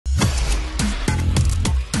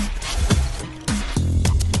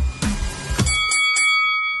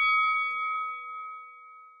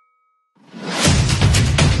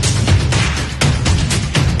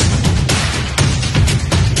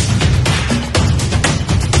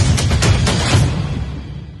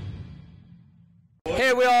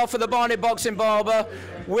here we are for the Barnet Boxing Barber.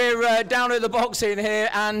 We're down at the boxing here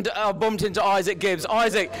and bumped into Issac Gibbs.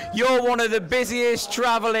 Isaac, you're one of the busiest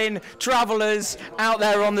travellers out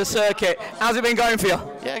there on the circuit. How's it been going for you?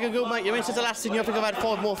 Yeah, good mate. You mean since the last thing, I think I've had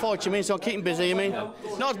 5 more fights. You mean, so I'm keeping busy. You mean,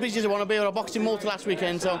 not as busy as I want to be. But I boxed in Malta last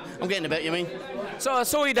weekend, so I'm getting a bit. You mean. So I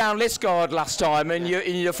saw you down Liscard last time, and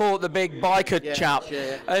you fought the big biker chap,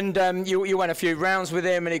 and you went a few rounds with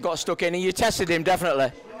him, and he got stuck in, and you tested him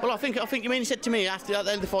definitely. Well, I think you mean he said to me after the end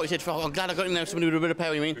of the fight, he said, "I'm glad I got in there, somebody with a bit of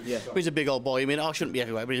power." You mean? Yeah. But he's a big old boy. You mean? I shouldn't be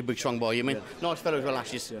everywhere, but he's a big strong boy. You mean? Yeah. Nice fellow with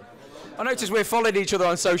lashes. Yeah. I noticed we've followed each other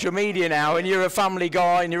on social media now, and you're a family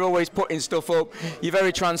guy, and you're always putting stuff up. You're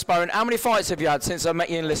very transparent. How many fights have you had since I met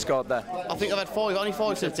you in Liscard there? I think I've had 5, only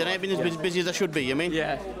 5 since then. I ain't been as busy as I should be. You mean?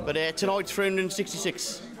 Yeah. But tonight's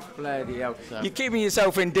 366. Bloody hell. So. You're keeping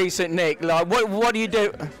yourself in decent nick. Like, what do you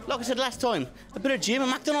do? Like I said last time, a bit of gym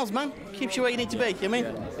and McDonald's, man. Keeps you where you need to be, you mean?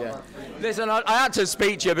 Yeah. Listen, I had to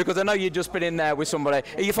speak to you because I know you've just been in there with somebody.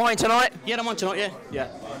 Are you fighting tonight? Yeah, I'm on tonight, yeah. Yeah.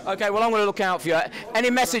 Okay, well, I'm going to look out for you. Any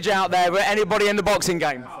message out there with anybody in the boxing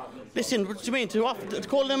game? Listen, what do you mean? To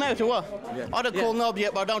call them out or what? Yeah. I don't call nobody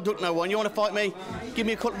yet, but I don't duck no one. You want to fight me? Give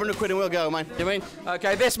me a couple of quid and we'll go, man. You mean?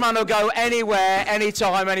 Okay, this man will go anywhere,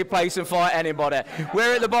 anytime, any place and fight anybody.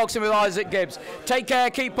 We're at the boxing with Issac Gibbs. Take care,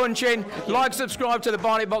 keep punching. Like, subscribe to the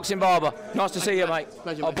Barnet Boxing Barber. Nice to see you, mate.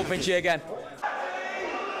 Pleasure, I'll bump into you again.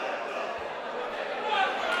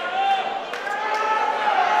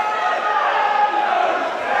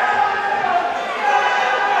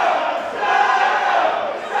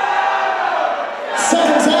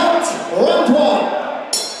 Round 1.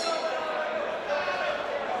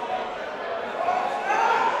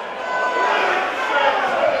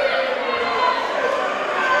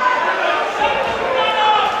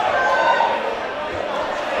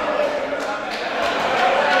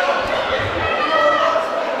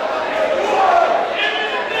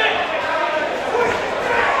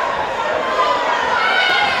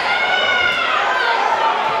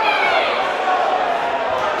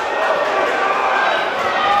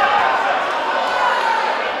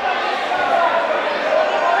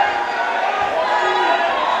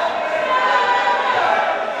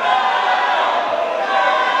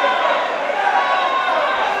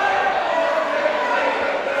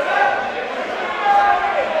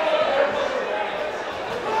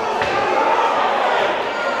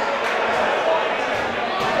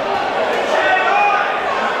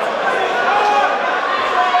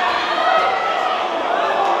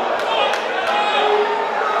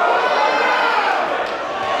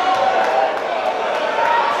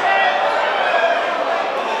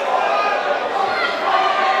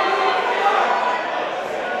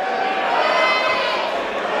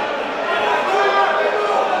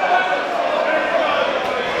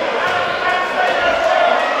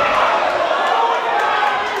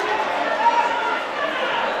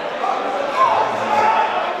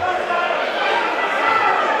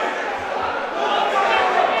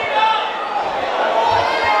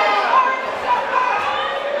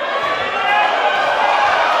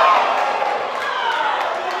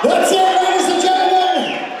 That's it.